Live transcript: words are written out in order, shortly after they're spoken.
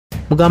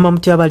Mugamba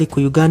mutya bali ku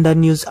Uganda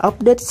News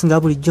Updates nga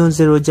buli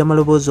jonzero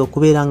jamalobozo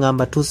okubeera nga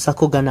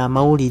mbatuusako gana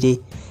amawulire.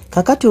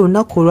 Kakati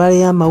olunaku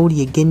olwaleero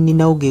amawulire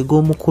genninawo ge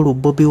g'omukulu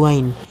Bobi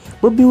Wine.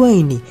 Bobi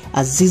Wine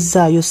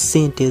azizzaayo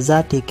ssente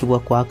ezaateekebwa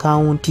ku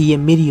akawunti ye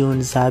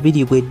millions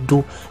 2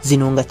 bweddu.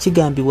 Zino nga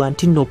kigambibwa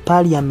nti no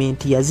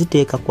Parliament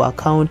yaziteeka ku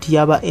akawunti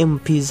y'aba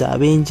MPs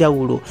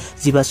ab'enjawulo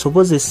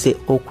zibasobozese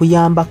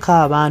okuyambako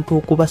abantu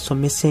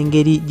okubasomesa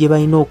engeri gye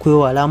balina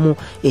okwewalamu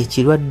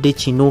ekirwadde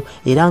kino,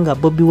 era nga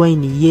Bobi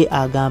Wine ye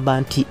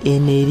agamba nti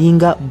eno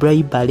eringa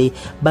bribe,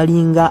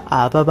 balinga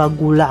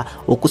ababagula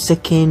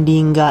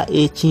okusekendinga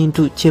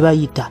ekintu kye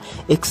bayita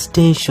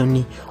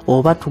extension,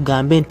 oba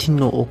tugambe nti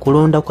no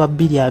okulonda kwa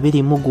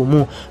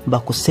 2021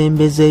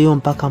 bakusembezeeyo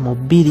mpaka mu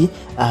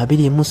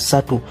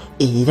 2023,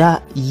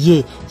 era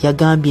ye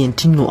yagambye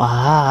nti no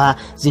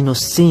zino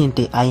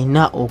ssente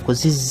ayina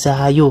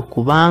okuzizzaayo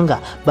kubanga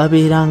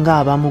babeeranga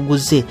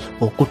abamuguze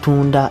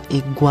okutunda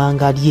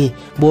eggwanga lye.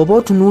 Bw'oba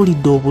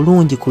otunuulidde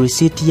obulungi ku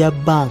risiiti ya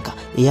banka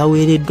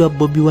eyaweereddwa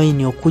Bobi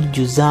Wine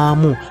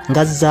okujjuzaamu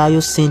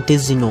ng'azzaayo ssente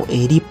zino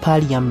eri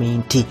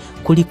Parliament,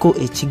 kuliko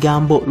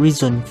ekigambo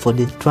reason for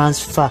the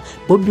transfer.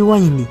 Bobi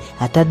Wine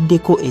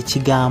ataddeko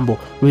ekigambo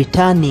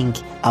returning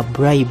a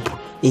bribe,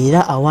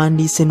 era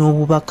awandiise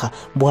n'obubaka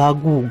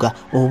bwaguuga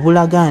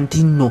obulaga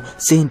nti nno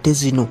ssente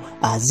zino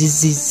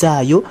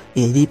azizzizaayo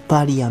eri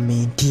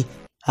Parliament.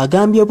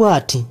 Agambye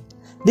bw'ati: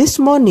 This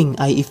morning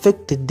I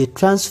effected the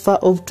transfer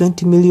of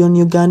 20 million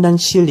Ugandan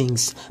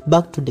shillings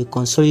back to the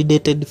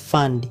consolidated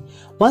fund.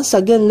 Once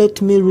again,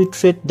 let me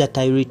reiterate that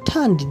I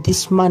returned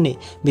this money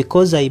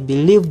because I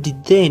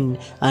believed then,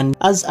 and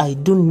as I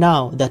do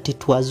now, that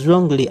it was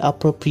wrongly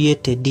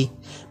appropriated.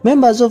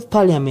 Members of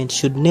Parliament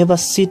should never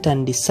sit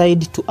and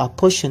decide to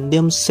apportion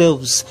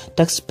themselves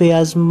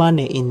taxpayers'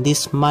 money in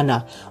this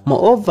manner.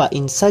 Moreover,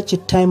 in such a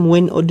time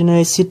when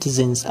ordinary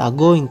citizens are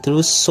going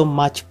through so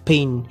much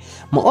pain.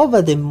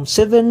 Moreover, the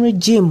Museveni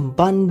regime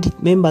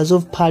banned members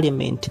of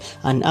Parliament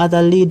and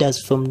other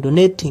leaders from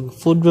donating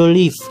food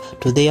relief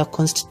to their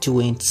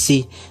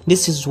constituency.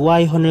 This is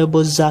why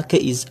Honorable Zake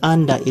is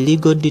under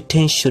illegal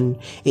detention.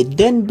 It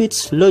then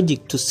beats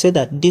logic to say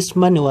that this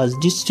money was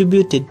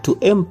distributed to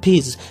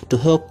MPs to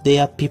help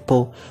their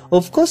people.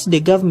 Of course, the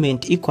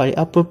government equally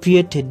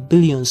appropriated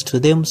billions to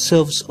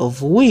themselves,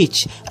 of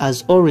which,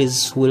 as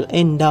always, will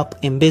end up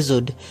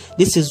embezzled.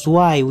 This is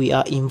why we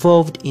are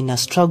involved in a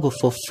struggle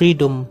for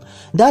freedom.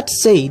 That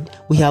said,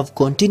 we have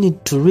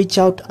continued to reach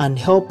out and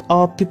help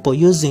our people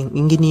using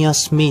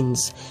ingenious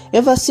means.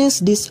 Ever since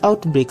this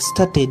outbreak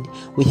started,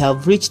 we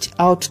have reached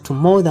out to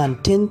more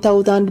than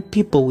 10,000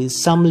 people with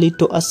some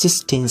little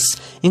assistance,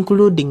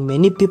 including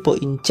many people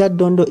in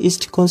Chadondo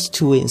East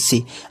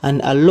constituency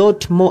and a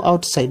lot more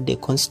outside the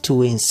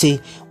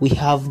constituency. We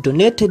have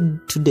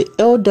donated to the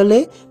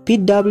elderly,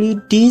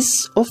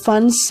 PWDs,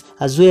 orphans,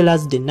 as well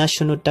as the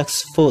National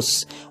Task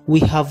Force.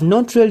 We have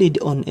not relied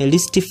on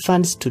illicit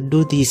funds to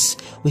do this.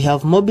 We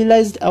have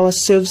mobilized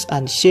ourselves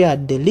and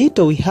shared the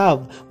little we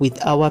have with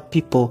our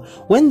people.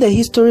 When the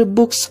history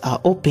books are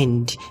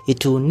opened,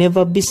 it will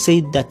never be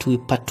said that we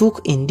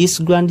partook in this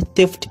grand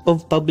theft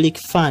of public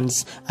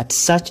funds at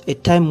such a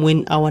time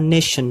when our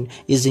nation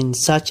is in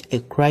such a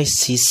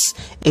crisis.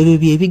 Ebyo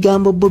bye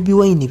bigambo Bobi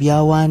Wine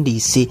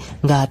byawandiise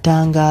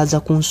ng'atangaaza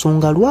ku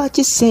nsonga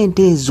lwaki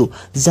ssente ezo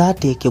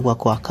zaateekebwa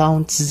ku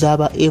accounts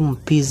z'aba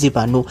MPs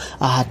bano,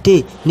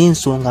 ate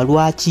n'ensonga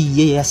lwaki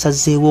ye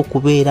yasazeewo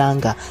okubeera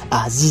nga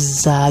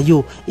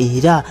azizzaayo,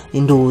 era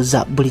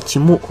ndowooza buli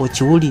kimu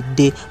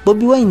okiwulidde.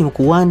 Bobi Wine mu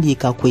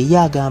kuwandiika kwe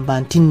yagamba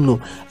nti nno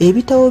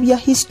ebitabo bya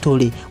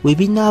history we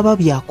binaaba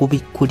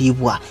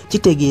byakubikkulibwa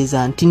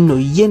kitegeeza nti nno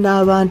ye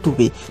n'abantu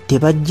be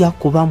tebajja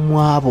kuba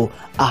mwabo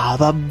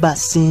ababba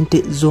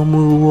ssente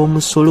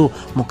z'omusolo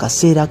mu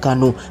kaseera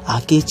kano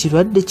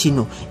ak'ekirwadde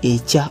kino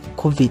ekya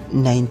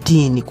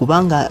COVID-19,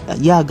 kubanga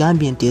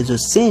yagambye nti ezo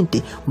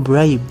ssente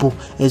bribe,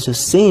 ezo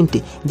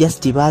ssente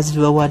just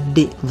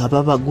baazibawadde nga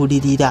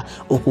babagulirira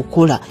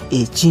okukola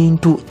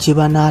ekintu kye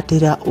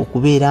banaatera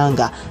okubeera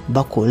nga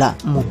bakola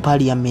mu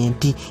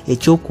Parliament,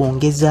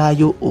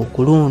 ekyokwongezaayo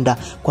okulonda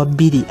kwa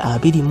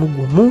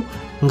 2021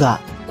 nga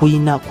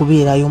kuyina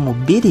kubeerayo mu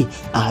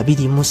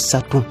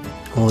 2023.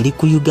 Oli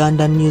ku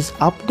Uganda News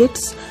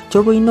Updates,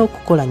 ky'oba olina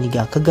okukola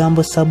nyiga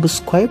akagambo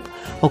subscribe,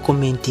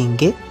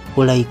 okomentinge,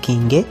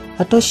 olaikinge,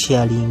 ate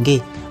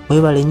osharinge.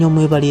 Mwebale nnyo,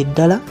 mwebale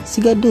ddala,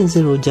 sigadde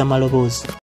nze Roger Malobozi.